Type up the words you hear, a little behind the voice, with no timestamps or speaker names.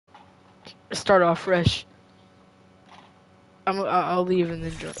start off fresh. I'll leave and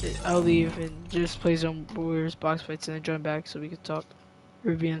then I'll leave and just play Zone Warriors box fights and then join back so we can talk.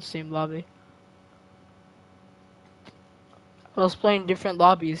 Or be in the same lobby. I was playing different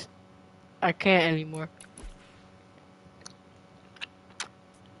lobbies. I can't anymore.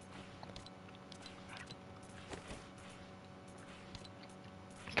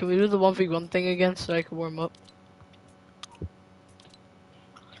 Can we do the 1v1 thing again so I can warm up?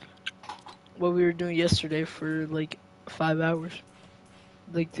 What we were doing yesterday for like 5 hours.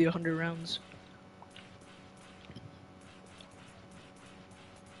 Like the 100 rounds.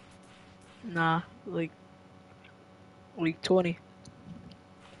 Nah, like 20.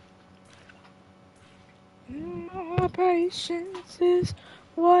 My patience is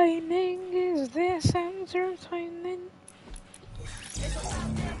waning. Is this entertaining?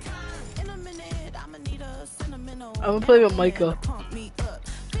 I'm gonna play with Micah.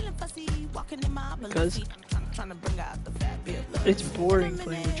 Because it's boring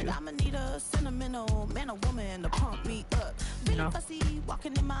playing with you. No.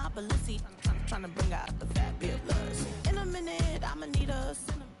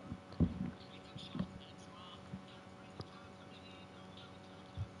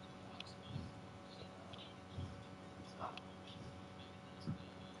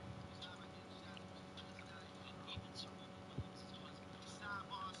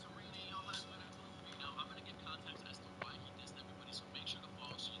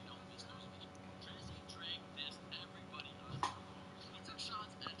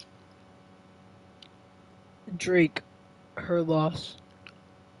 Drake, her loss.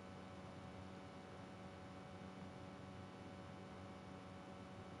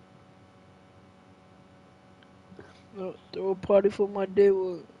 Throw a party for my day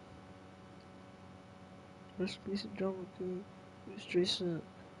one. Let's be some drama good. Straight up.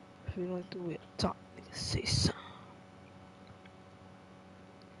 If you like the way I talk, nigga, say something.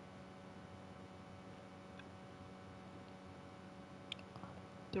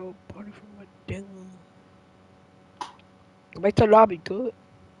 Throw a party for my day one. Go back to the lobby, good.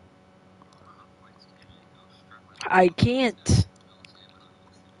 I can't.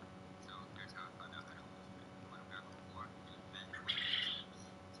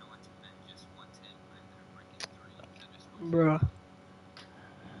 Bruh.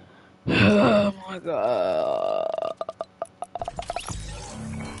 Oh my god.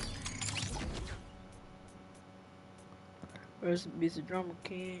 Rest in peace, the drama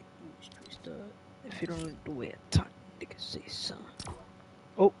king. Street star. If you don't like the way I talk, nigga, say something.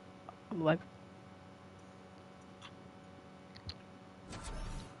 Oh, I'm alive.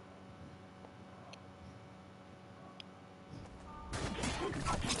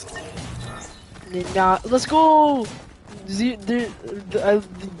 Nah, let's go! The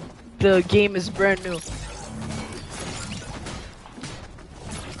game is brand new.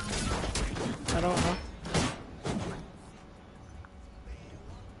 I don't know.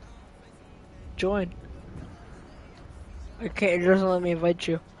 Join. I can't, it doesn't let me invite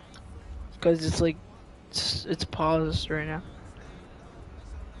you. Because it's like, it's paused right now.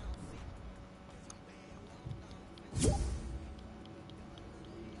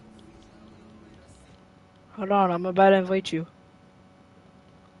 Hold on, I'm about to invite you.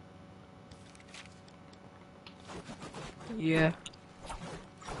 Yeah.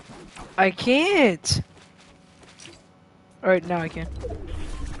 I can't! Alright, now I can.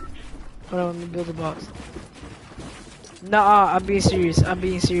 Hold on, let me build a box. Nah, I'm being serious. I'm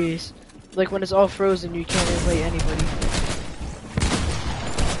being serious. Like when it's all frozen, you can't invite anybody.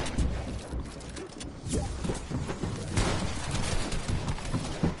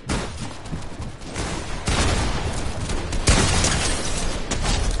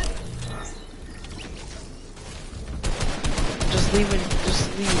 Just leave it.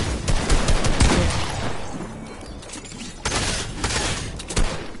 Just leave.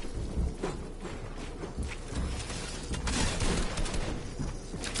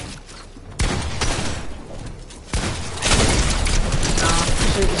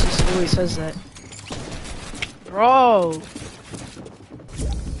 It says that. Bro!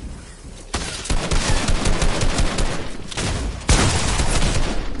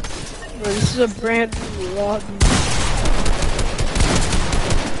 Bro, this is a brand new lobby.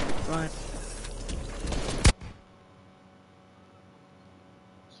 Fine.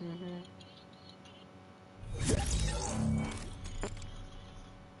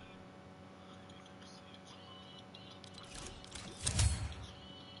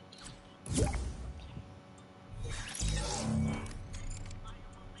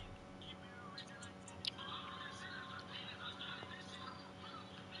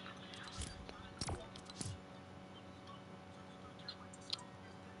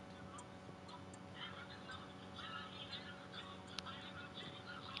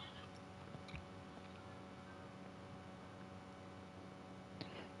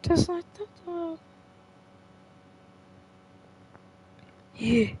 Just like the dog.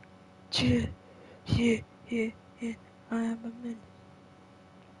 Yeah, yeah, yeah, yeah, yeah. I am a man.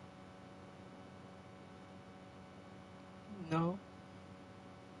 No.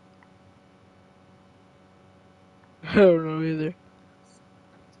 I don't know either.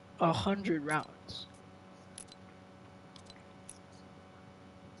 100 rounds.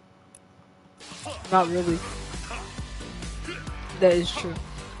 Not really. That is true.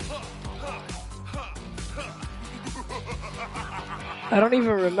 I don't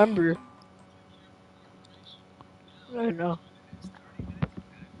even remember. I know.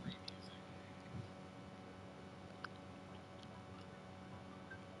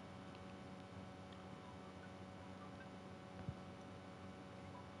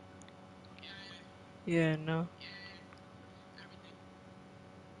 Yeah, no.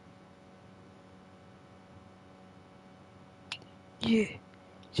 Yeah,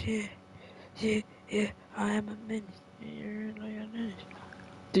 yeah, yeah, yeah. I am a man. You're like a man.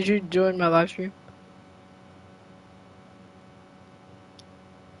 Did you join my live stream?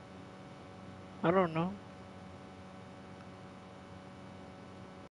 I don't know.